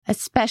a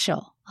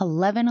special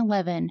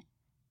 11/11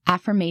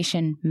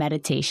 affirmation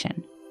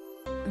meditation.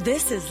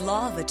 This is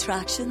Law of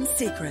Attraction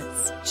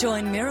Secrets.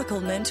 Join Miracle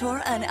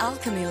Mentor and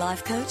Alchemy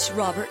Life Coach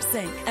Robert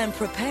Zink and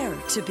prepare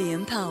to be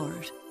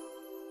empowered.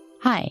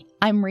 Hi,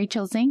 I'm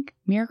Rachel Zink,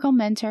 Miracle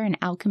Mentor and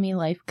Alchemy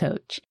Life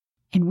Coach,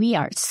 and we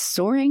are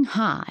soaring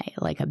high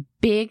like a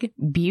big,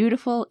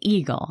 beautiful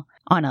eagle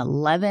on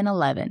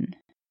 11/11.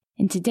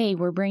 And today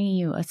we're bringing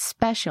you a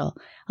special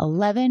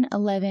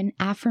 11/11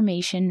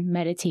 affirmation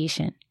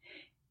meditation.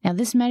 Now,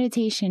 this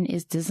meditation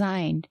is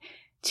designed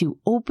to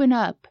open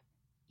up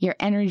your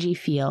energy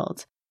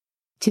field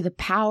to the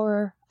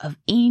power of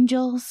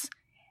angels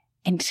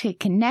and to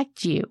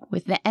connect you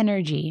with the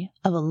energy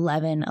of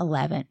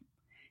 11/11.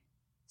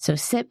 So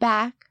sit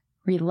back,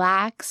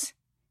 relax,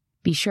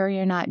 be sure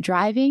you're not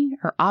driving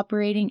or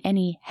operating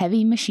any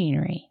heavy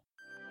machinery.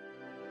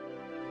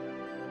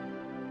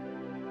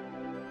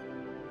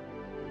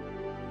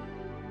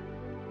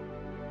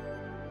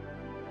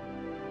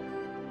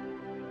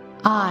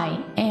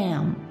 I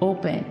am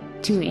open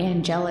to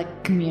angelic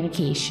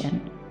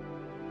communication.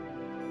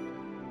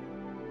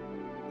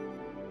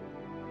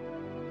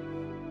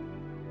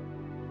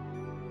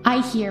 I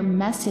hear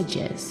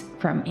messages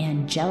from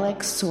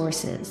angelic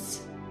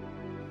sources.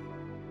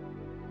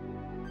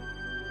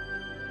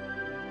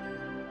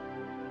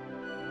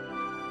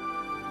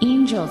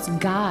 Angels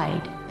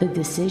guide the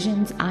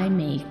decisions I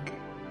make.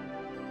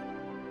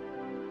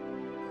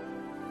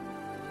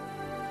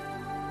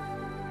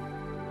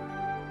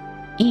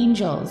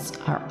 Angels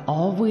are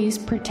always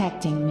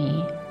protecting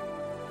me.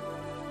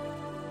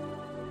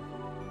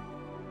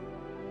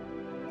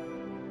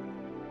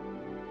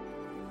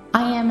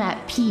 I am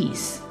at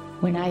peace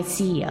when I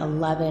see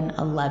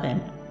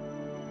 11/11.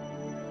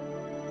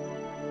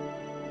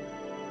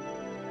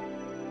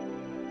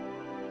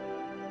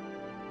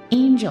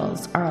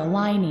 Angels are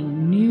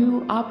aligning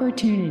new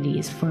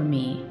opportunities for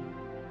me.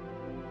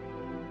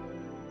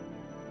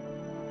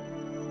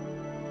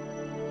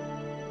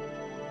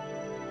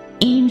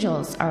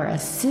 Angels are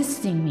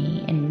assisting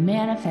me in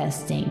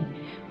manifesting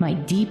my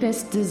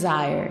deepest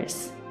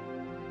desires.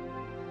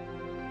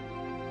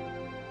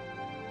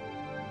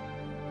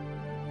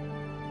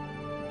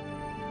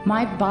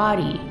 My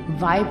body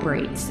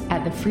vibrates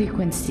at the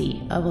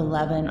frequency of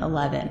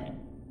 11/11.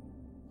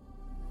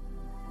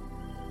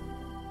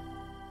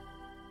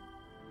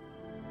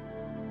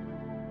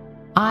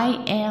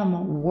 I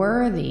am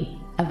worthy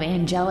of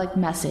angelic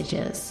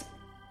messages.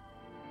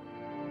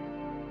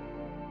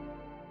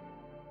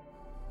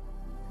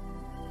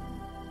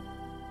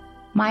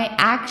 My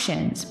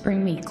actions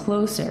bring me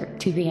closer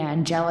to the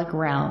angelic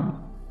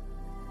realm.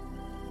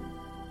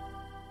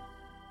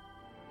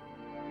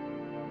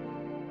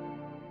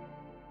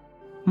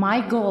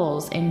 My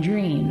goals and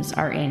dreams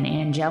are in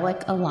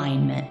angelic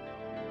alignment.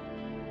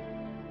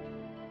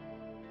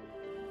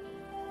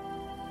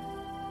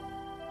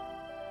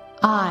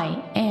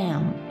 I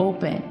am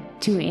open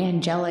to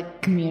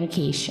angelic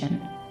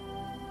communication.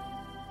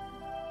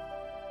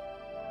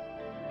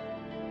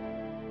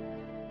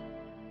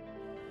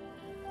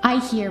 I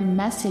hear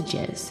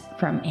messages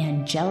from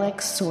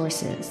angelic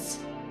sources.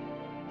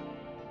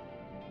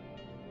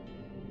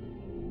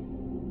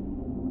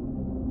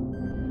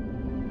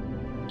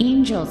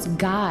 Angels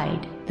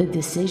guide the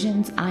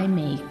decisions I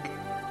make.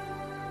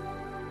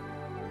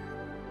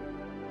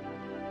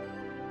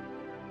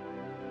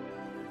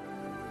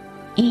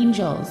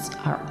 Angels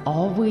are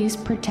always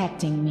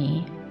protecting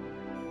me.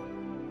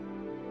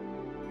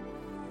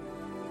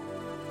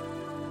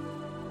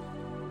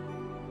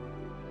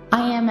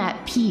 I am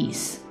at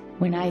peace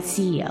when I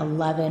see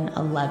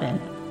 11/11.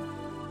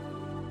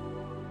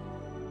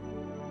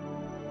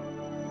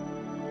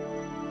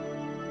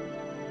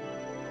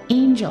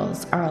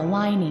 Angels are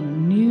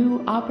aligning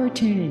new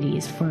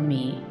opportunities for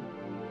me.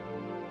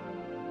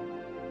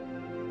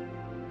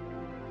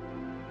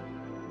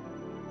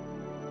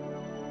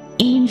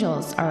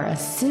 Angels are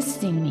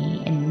assisting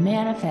me in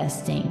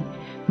manifesting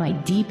my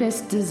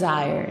deepest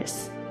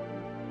desires.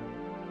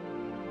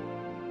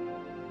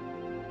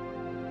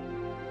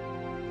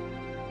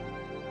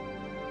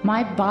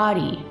 My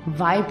body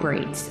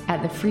vibrates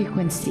at the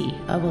frequency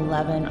of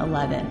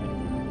 11/11.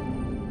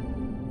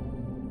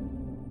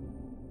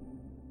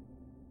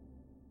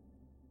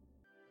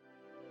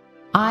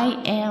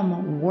 I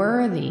am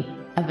worthy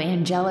of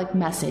angelic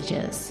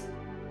messages.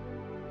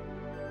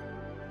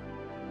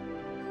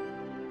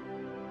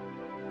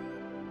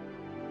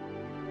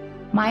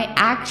 My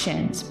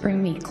actions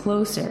bring me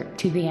closer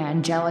to the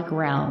angelic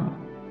realm.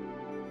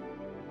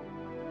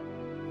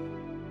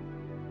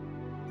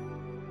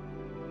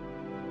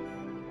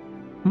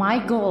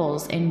 My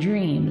goals and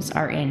dreams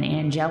are in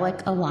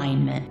angelic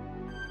alignment.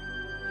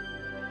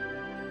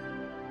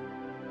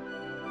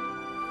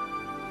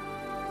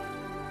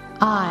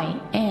 I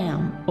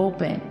am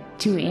open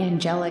to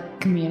angelic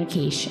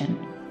communication.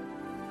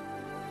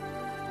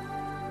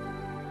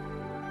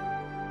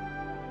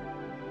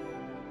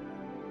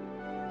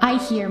 I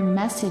hear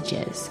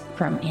messages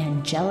from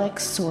angelic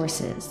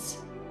sources.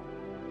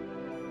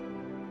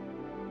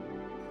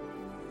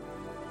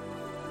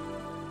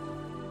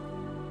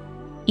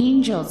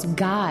 Angels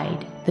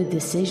guide the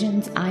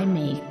decisions I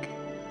make.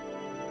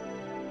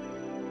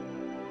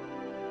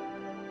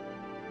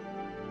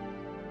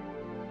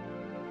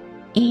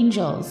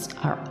 Angels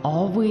are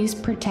always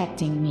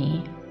protecting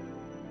me.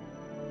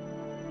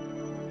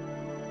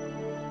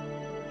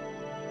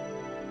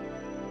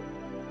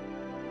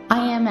 I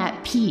am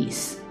at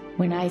peace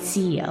when I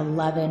see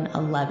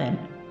 1111.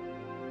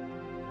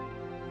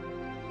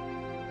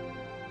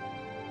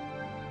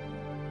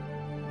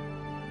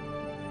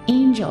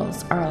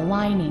 Angels are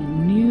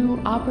aligning new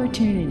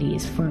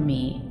opportunities for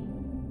me.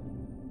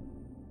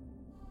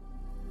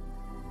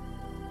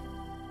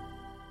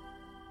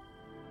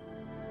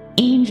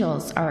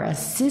 Angels are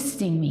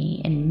assisting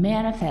me in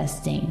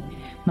manifesting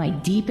my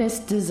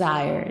deepest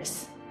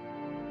desires.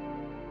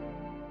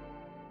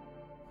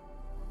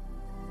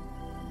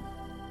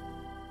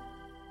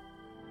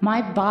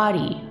 My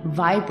body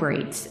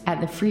vibrates at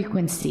the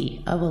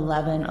frequency of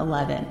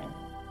 1111.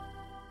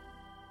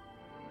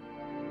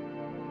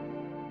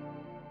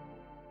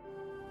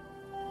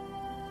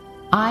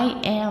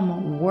 I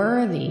am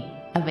worthy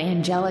of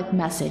angelic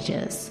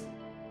messages.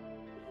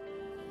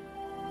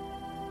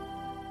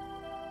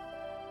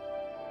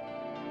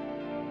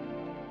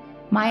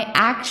 My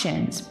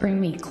actions bring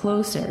me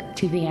closer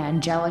to the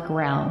angelic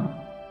realm.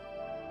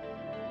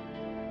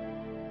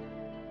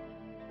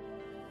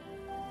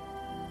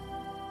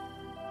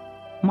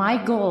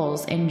 My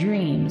goals and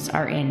dreams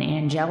are in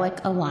angelic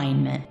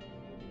alignment.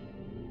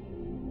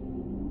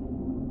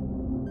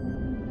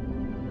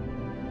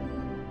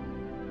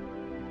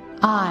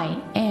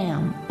 I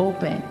am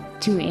open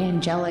to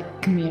angelic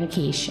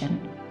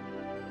communication.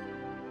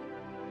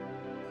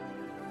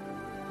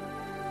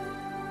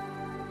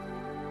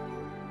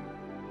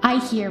 I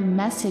hear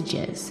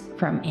messages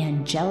from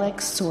angelic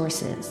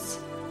sources.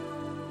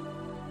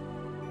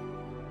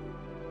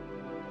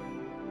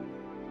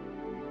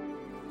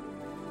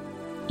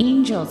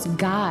 Angels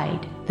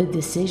guide the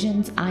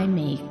decisions I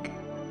make.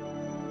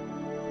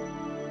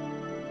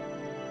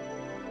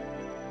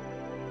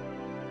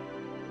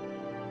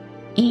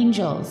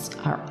 Angels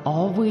are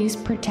always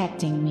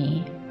protecting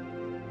me.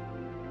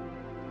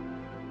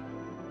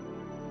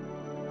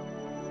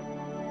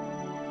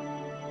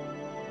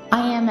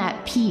 I am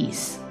at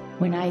peace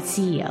when I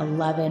see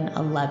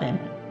 1111.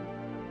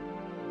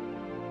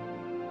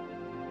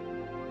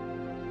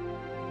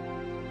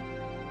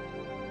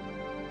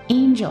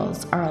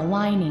 Angels are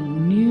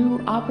aligning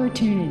new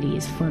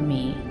opportunities for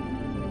me.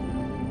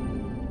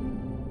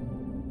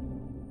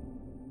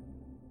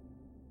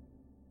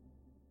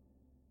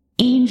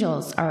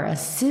 Angels are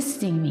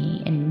assisting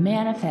me in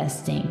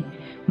manifesting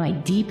my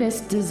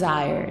deepest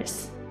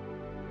desires.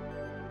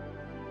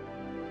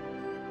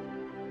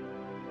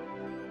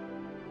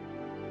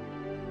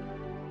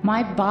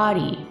 My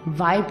body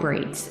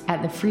vibrates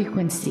at the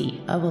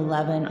frequency of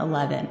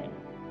 1111.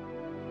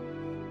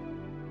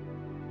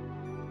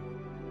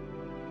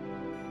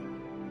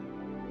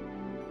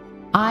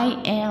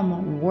 I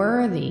am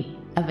worthy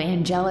of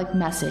angelic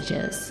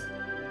messages.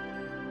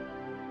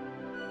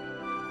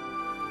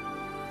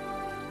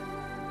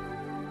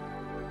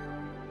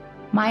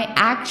 My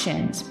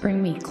actions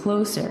bring me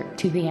closer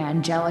to the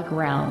angelic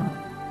realm.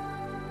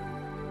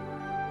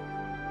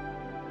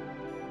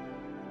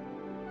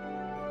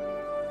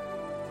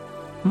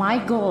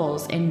 My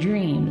goals and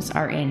dreams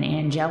are in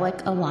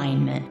angelic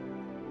alignment.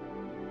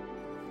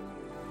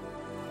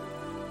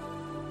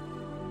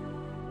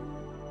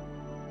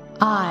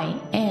 I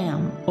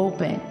am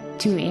open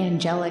to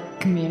angelic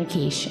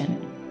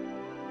communication.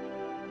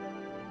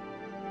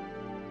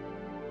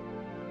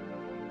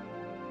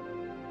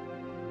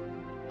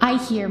 I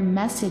hear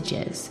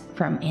messages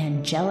from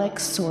angelic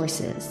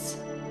sources.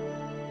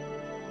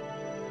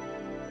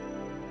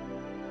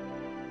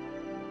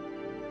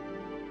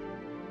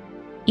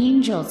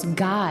 Angels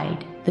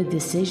guide the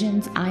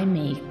decisions I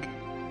make.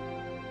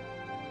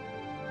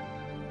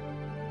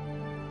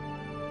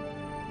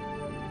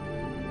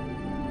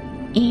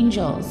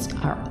 Angels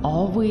are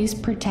always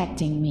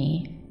protecting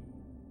me.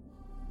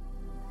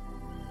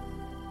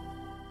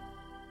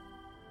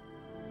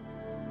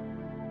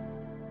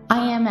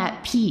 I am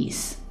at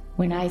peace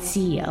when I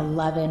see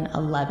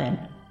 1111.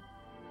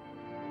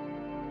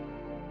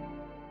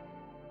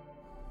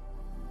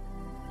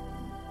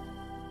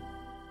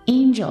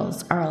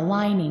 Angels are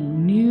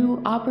aligning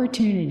new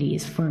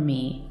opportunities for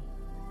me.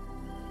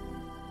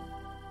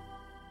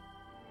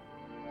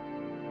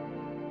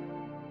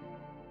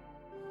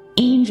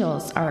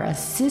 Angels are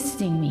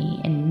assisting me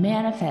in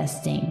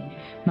manifesting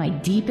my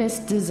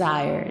deepest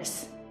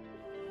desires.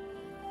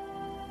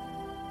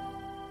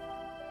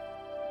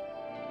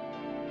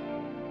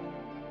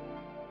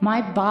 My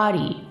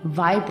body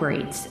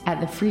vibrates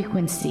at the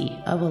frequency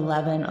of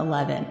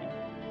 1111.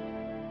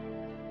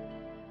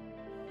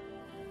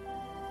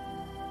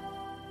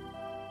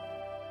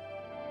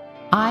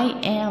 I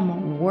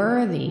am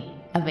worthy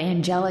of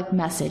angelic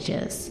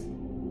messages.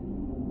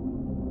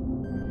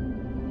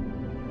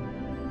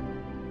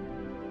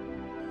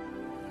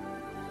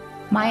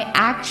 My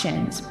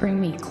actions bring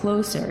me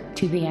closer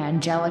to the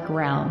angelic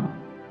realm.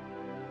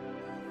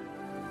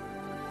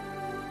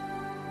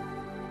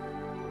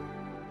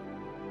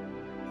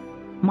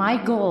 My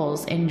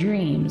goals and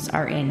dreams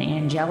are in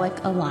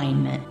angelic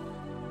alignment.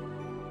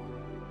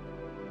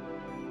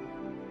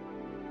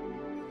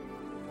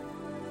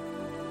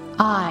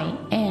 I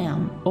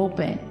am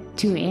open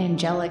to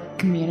angelic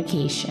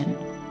communication.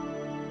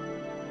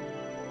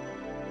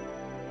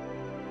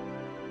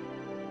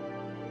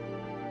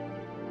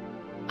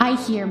 I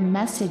hear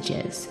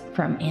messages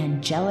from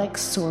angelic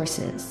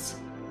sources.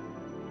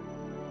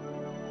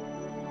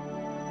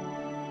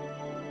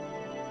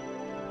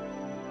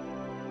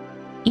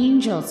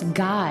 Angels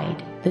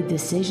guide the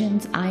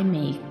decisions I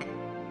make.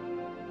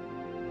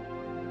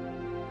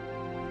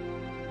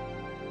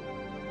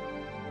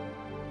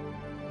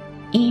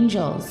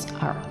 Angels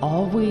are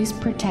always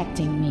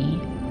protecting me.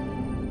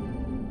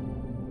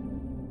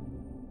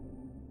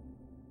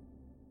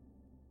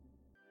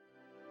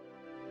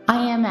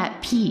 I am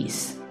at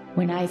peace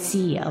when I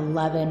see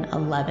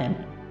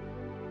 1111.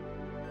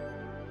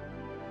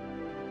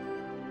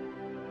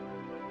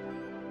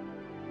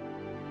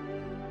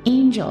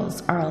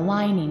 Angels are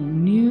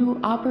aligning new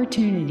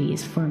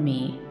opportunities for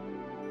me.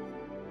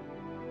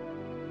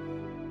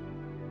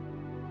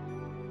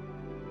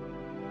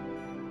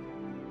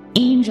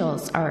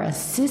 Angels are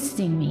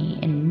assisting me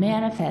in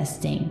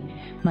manifesting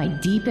my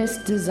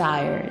deepest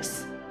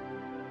desires.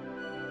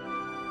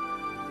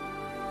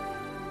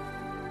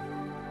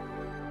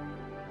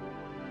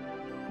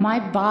 My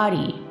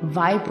body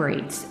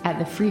vibrates at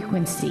the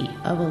frequency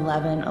of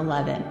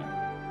 1111.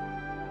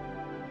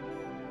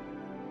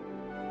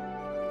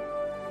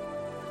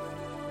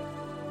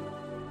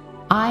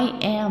 I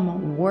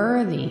am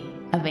worthy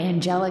of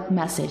angelic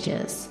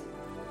messages.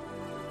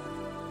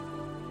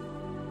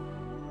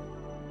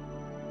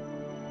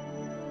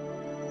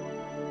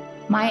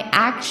 My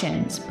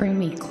actions bring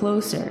me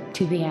closer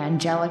to the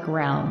angelic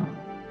realm.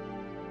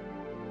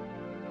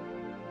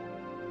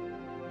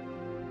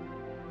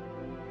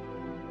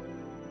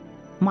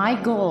 My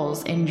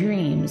goals and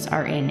dreams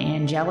are in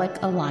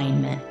angelic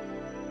alignment.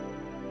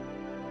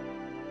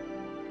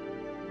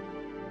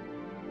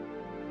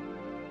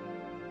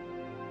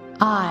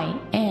 I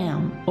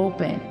am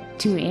open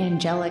to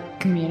angelic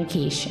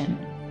communication.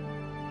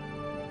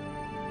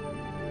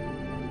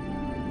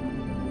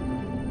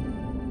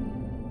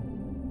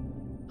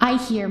 I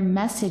hear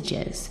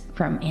messages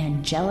from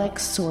angelic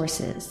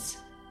sources.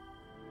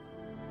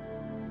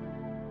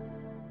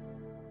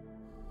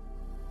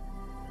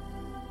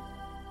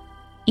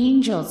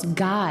 Angels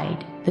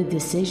guide the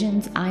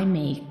decisions I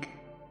make.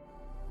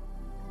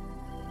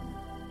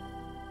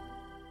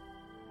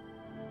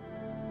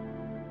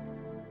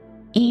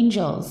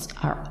 Angels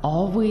are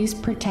always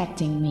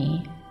protecting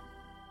me.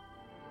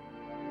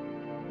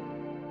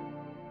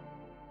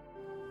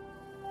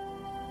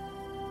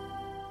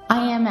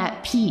 I am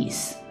at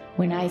peace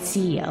when I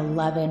see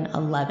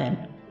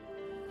 1111.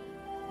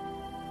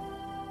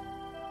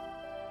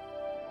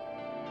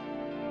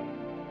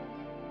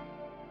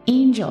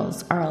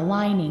 Angels are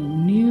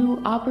aligning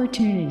new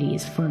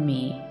opportunities for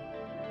me.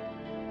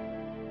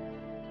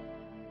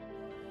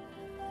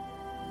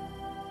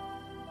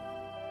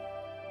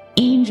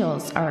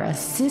 Angels are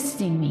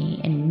assisting me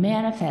in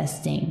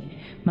manifesting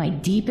my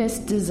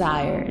deepest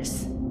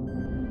desires.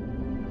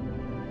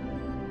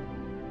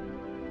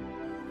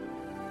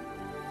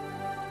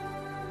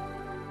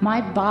 My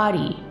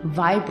body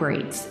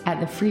vibrates at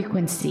the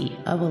frequency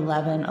of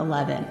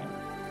 1111.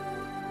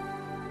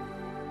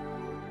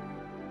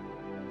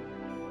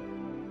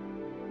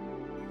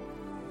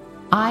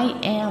 I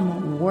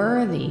am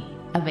worthy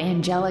of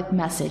angelic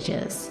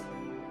messages.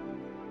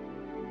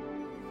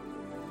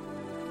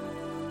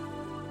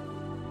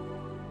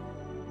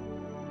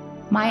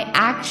 My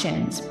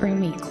actions bring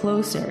me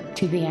closer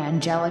to the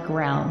angelic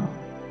realm.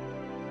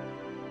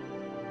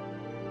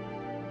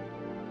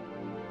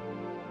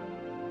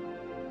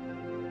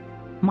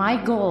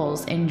 My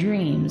goals and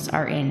dreams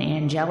are in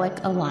angelic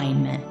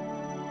alignment.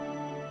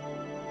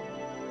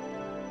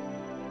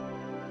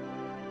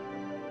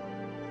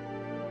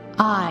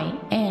 I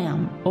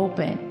am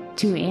open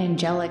to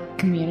angelic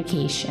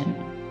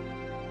communication.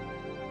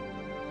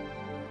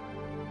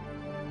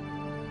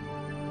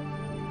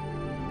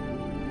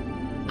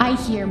 I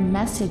hear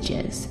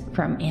messages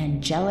from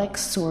angelic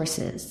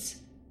sources.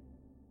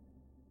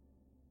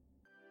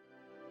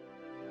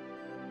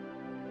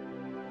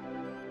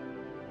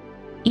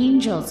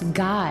 Angels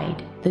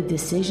guide the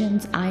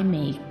decisions I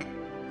make.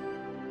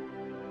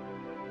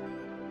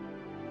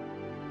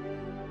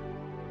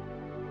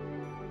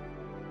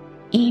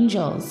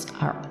 Angels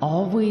are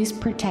always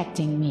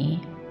protecting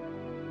me.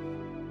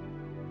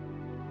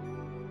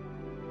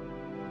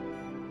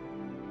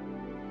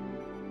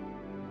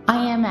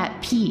 I am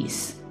at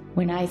peace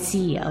when I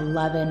see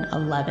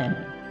 1111.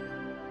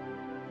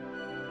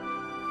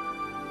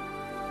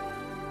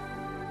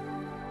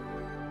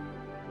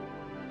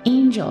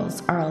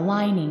 Angels are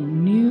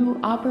aligning new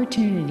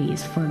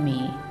opportunities for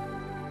me.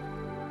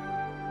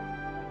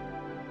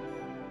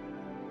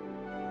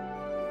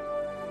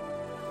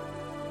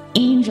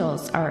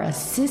 Angels are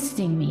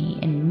assisting me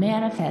in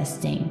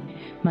manifesting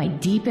my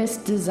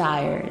deepest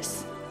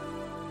desires.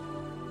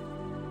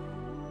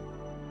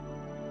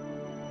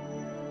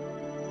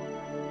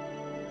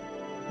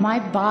 My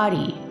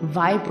body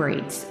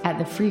vibrates at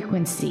the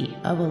frequency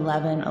of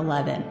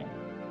 1111.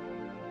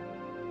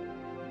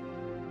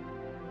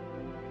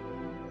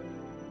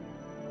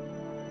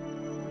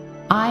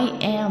 I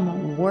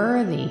am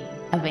worthy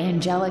of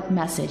angelic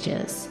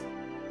messages.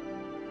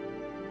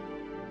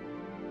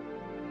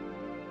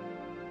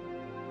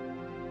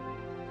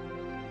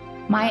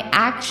 My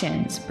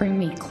actions bring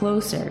me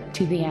closer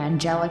to the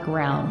angelic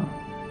realm.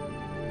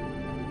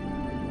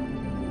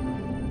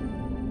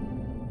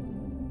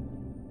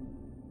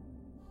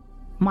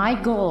 My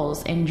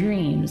goals and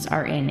dreams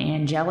are in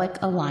angelic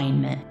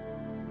alignment.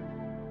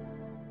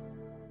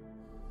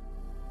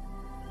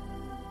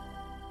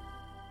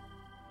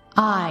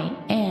 I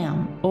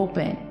am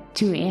open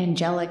to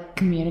angelic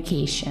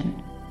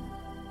communication.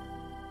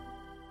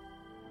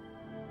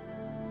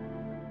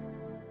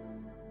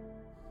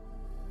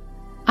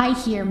 I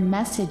hear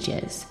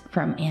messages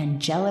from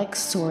angelic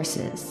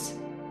sources.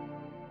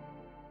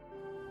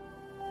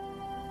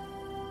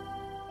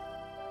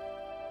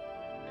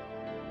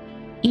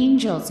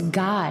 Angels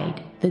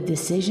guide the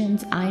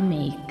decisions I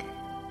make.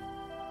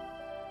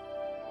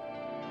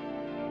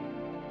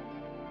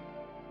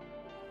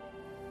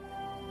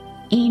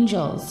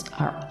 Angels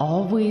are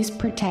always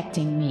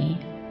protecting me.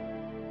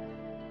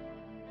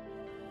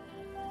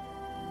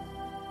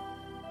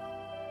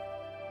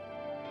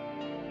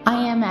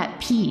 I am at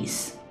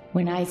peace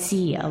when I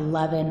see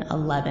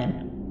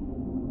 1111.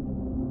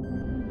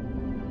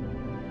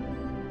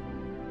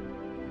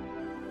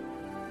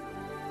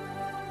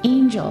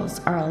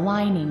 Angels are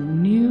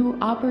aligning new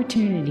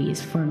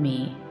opportunities for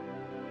me.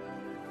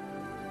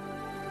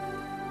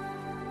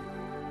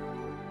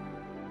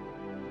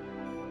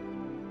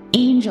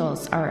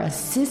 Angels are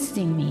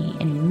assisting me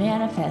in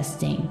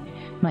manifesting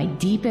my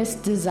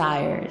deepest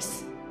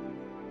desires.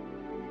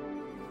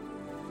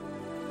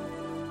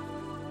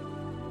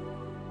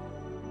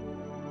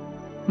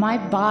 My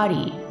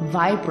body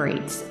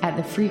vibrates at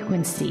the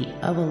frequency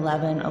of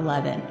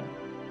 1111.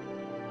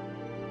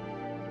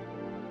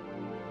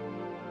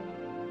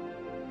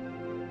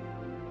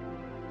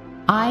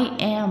 I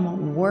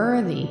am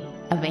worthy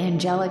of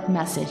angelic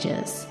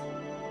messages.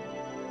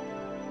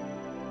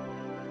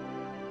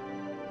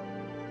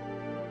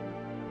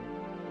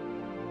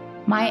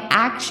 My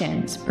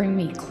actions bring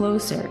me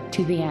closer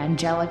to the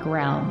angelic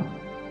realm.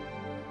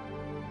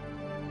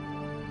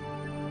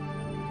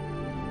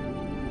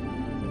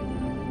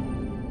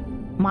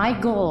 My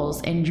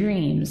goals and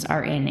dreams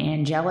are in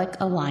angelic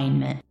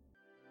alignment.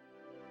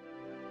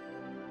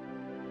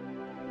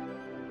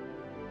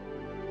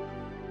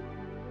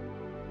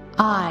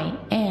 I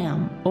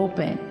am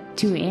open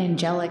to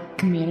angelic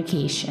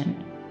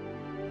communication.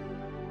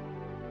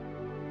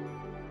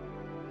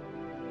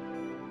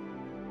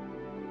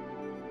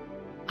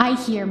 I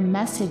hear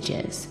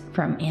messages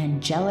from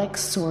angelic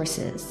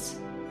sources.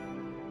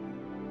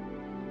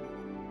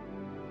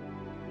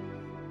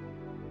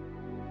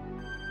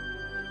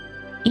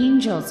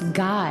 Angels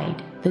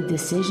guide the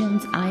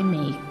decisions I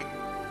make.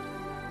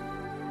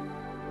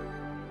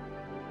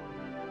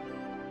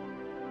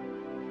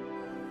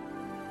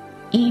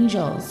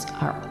 Angels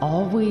are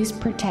always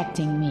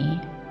protecting me.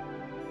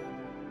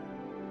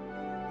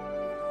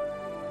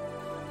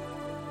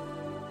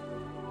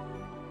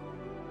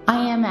 I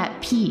am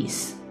at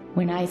peace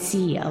when I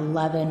see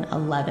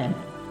 1111.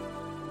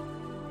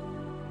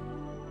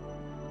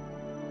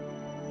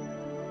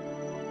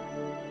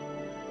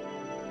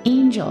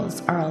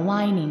 Angels are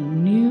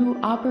aligning new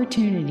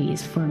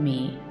opportunities for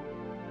me.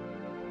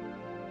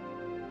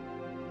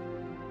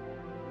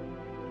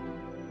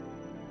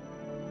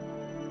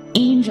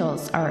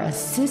 Angels are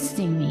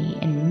assisting me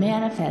in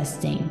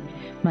manifesting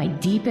my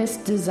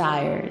deepest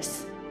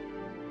desires.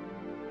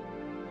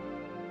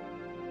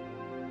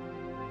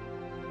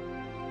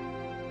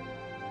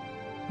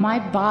 My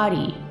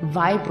body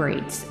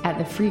vibrates at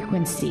the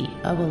frequency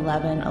of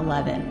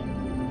 1111.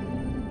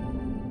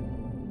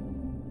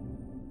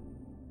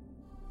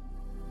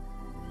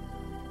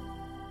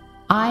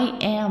 I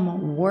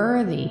am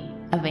worthy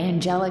of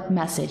angelic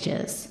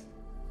messages.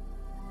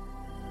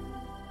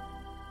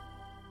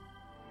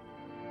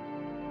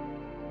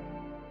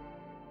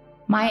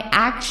 My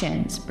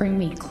actions bring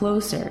me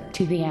closer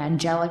to the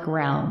angelic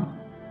realm.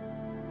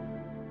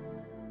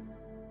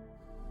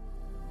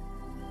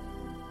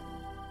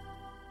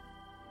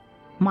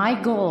 My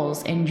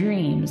goals and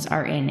dreams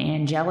are in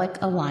angelic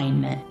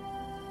alignment.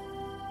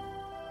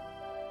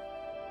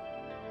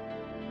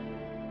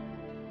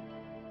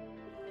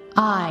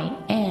 I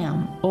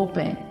am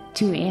open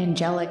to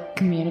angelic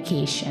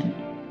communication.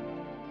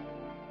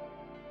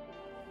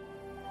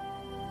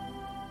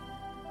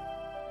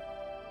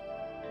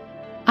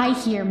 I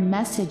hear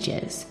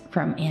messages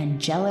from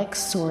angelic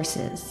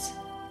sources.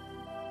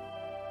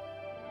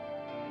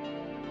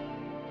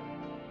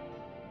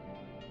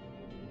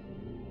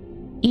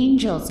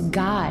 Angels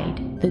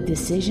guide the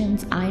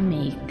decisions I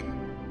make.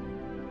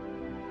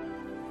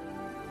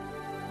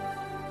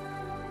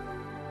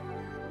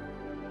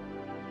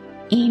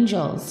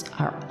 Angels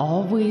are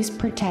always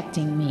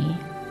protecting me.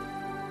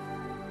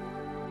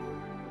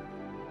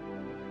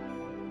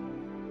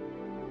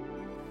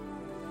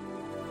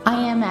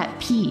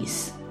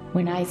 peace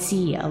when I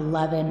see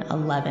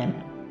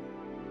 1111.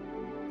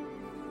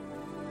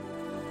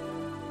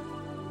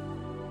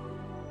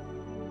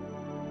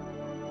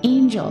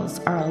 Angels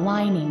are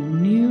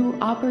aligning new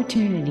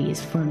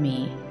opportunities for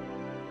me.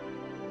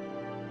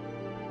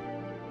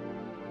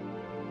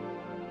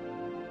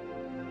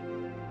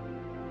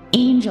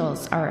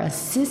 Angels are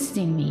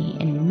assisting me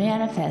in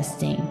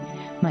manifesting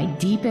my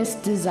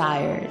deepest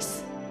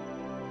desires.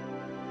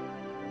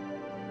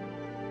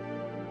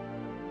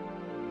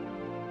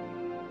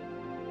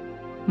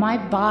 My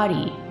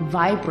body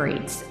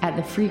vibrates at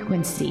the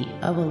frequency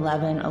of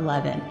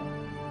 1111.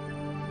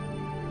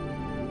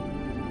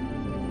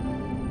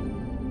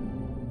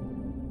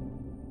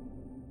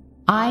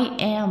 I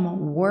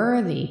am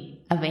worthy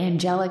of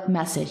angelic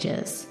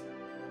messages.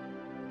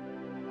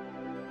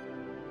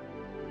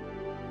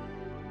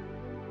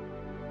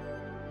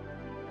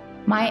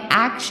 My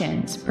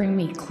actions bring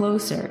me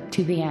closer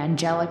to the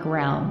angelic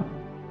realm.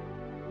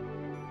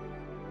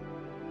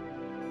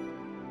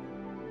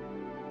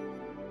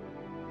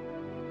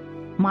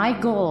 My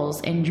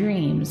goals and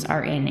dreams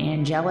are in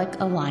angelic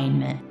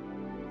alignment.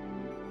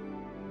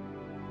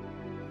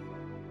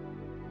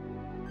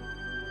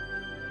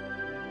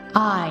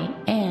 I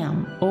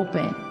am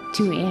open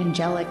to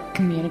angelic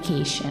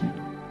communication.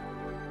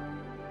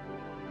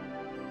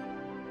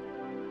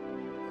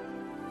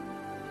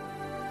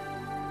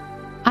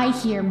 I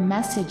hear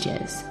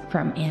messages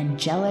from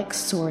angelic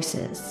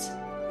sources.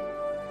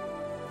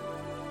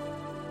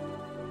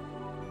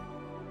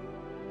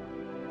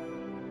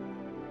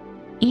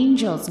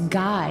 Angels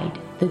guide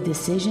the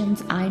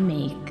decisions I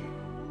make.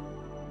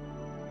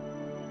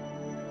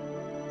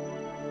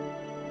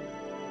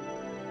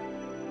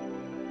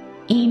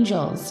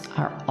 Angels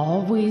are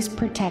always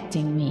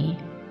protecting me.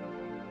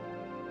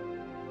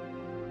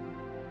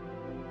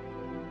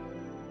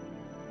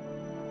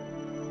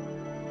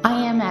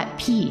 I am at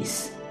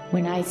peace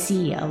when I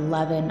see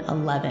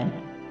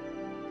 1111.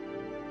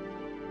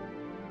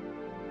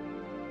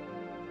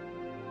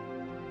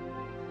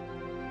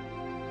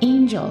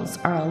 Angels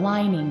are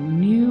aligning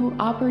new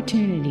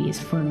opportunities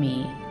for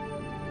me.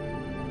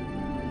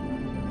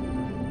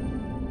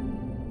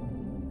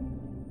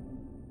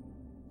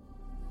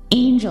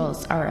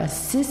 Angels are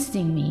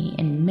assisting me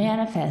in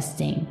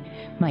manifesting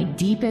my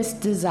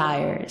deepest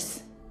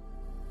desires.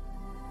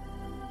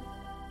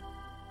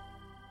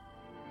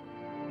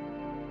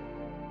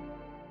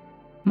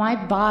 My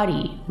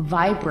body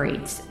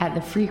vibrates at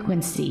the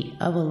frequency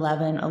of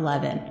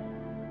 1111.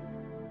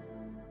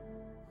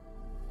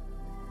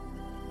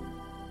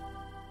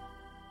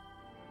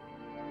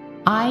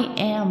 I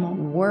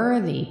am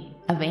worthy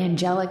of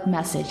angelic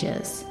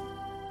messages.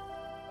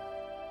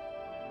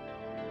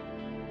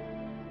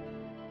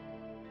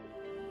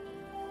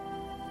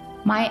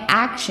 My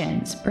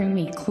actions bring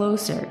me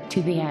closer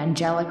to the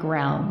angelic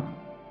realm.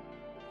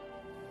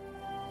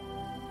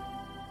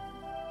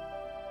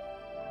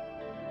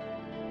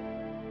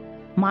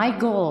 My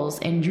goals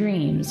and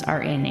dreams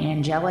are in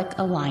angelic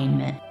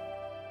alignment.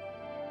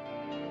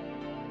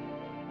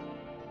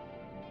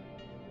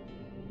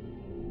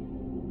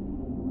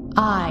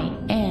 I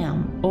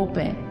am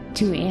open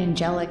to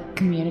angelic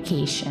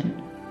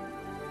communication.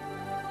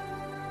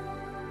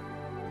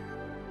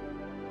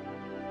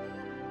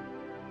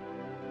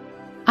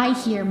 I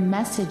hear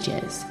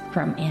messages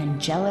from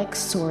angelic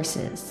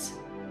sources.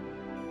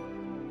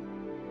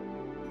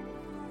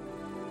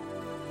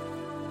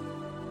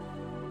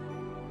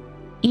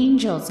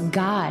 Angels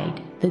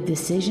guide the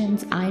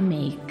decisions I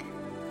make.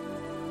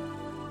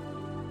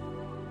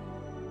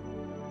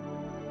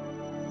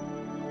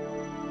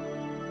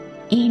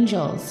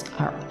 Angels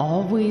are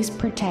always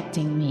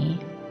protecting me.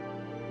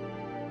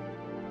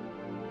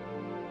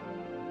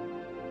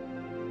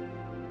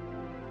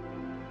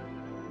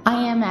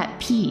 I am at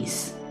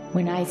peace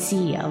when I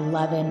see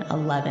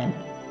 1111.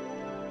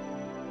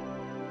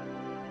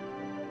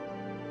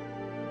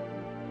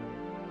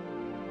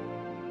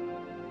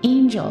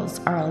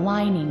 Angels are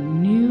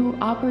aligning new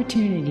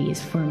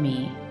opportunities for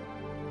me.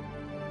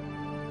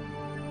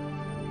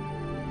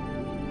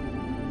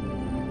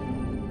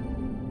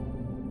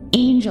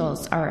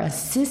 Angels are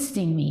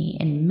assisting me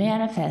in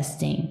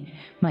manifesting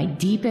my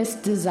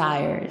deepest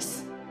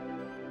desires.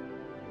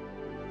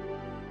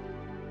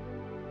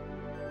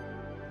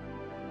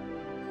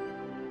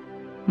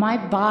 My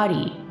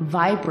body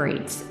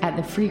vibrates at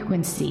the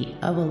frequency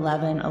of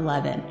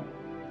 1111.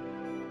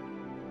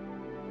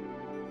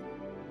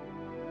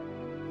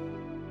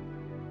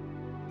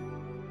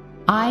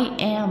 I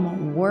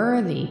am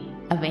worthy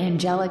of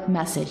angelic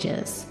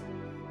messages.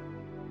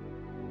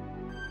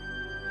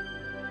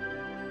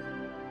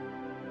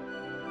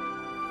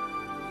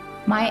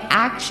 My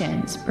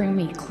actions bring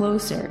me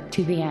closer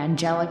to the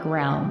angelic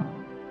realm.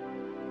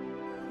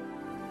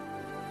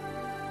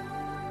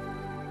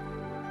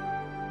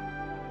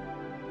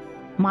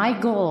 My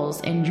goals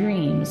and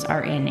dreams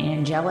are in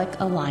angelic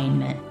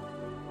alignment.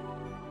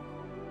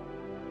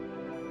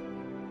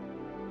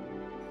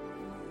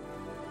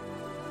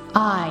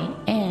 I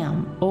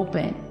am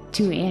open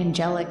to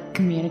angelic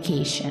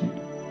communication.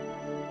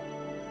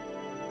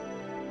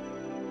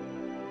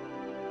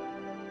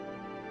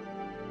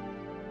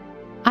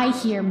 I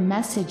hear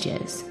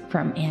messages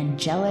from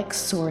angelic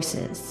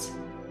sources.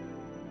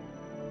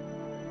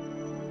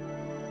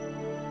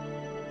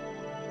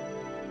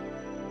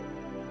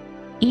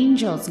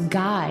 Angels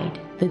guide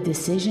the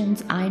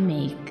decisions I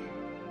make.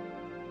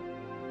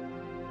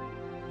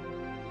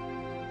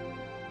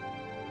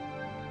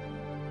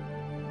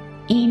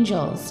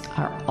 Angels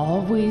are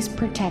always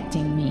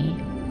protecting me.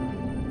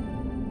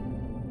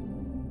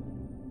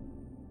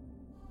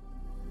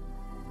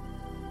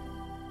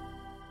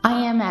 I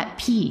am at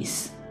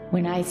peace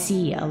when I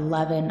see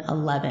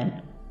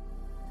 1111.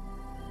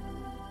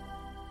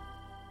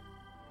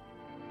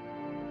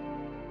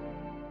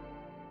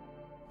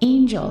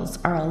 Angels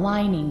are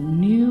aligning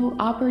new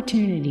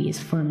opportunities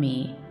for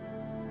me.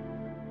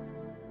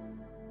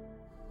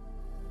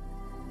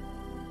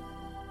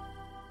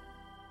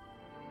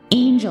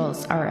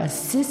 Angels are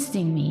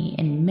assisting me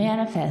in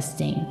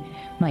manifesting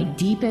my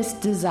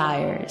deepest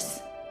desires.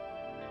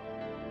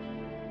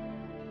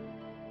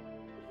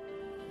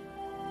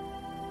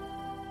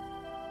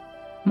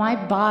 My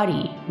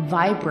body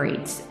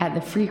vibrates at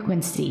the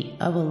frequency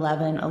of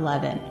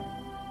 1111.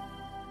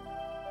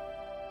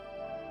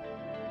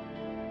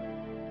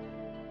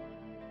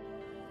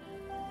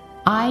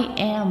 I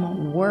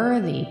am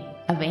worthy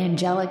of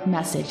angelic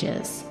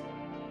messages.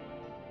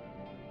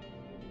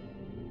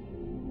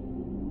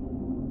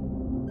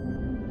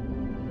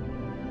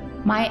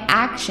 My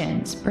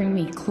actions bring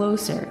me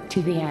closer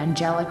to the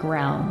angelic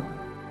realm.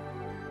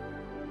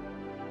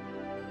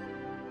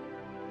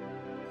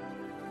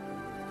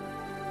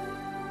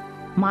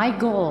 My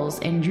goals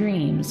and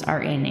dreams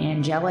are in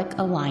angelic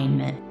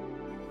alignment.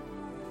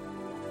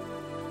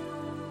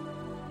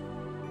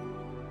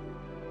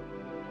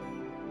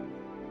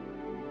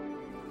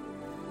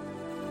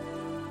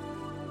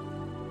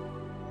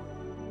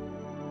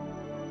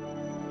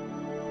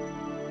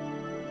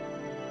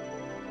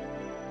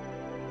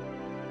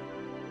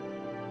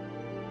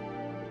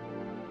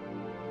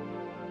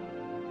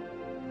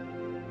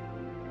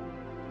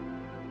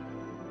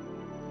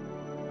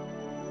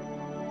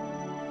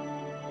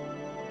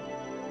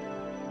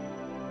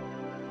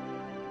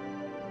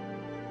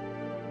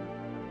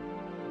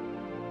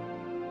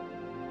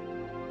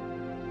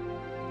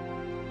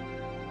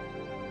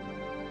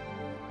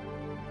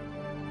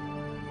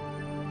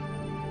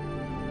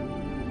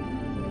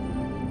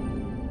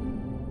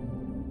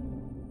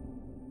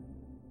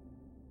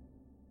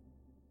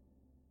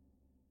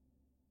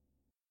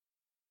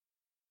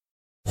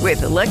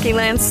 With the Lucky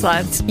Land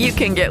Slots, you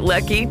can get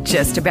lucky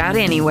just about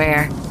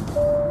anywhere.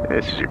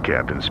 This is your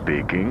captain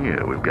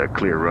speaking. We've got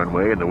clear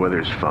runway and the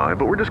weather's fine,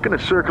 but we're just going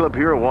to circle up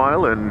here a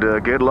while and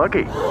get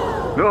lucky.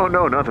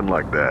 No, nothing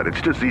like that.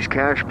 It's just these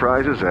cash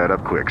prizes add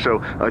up quick.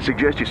 So I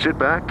suggest you sit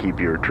back, keep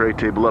your tray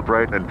table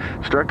upright, and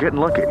start getting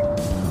lucky.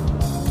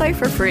 Play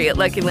for free at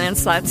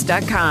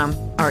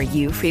LuckyLandSlots.com. Are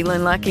you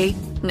feeling lucky?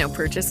 No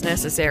purchase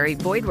necessary.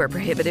 Void where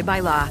prohibited by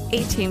law.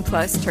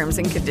 18+ terms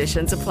and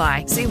conditions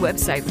apply. See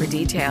website for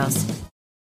details.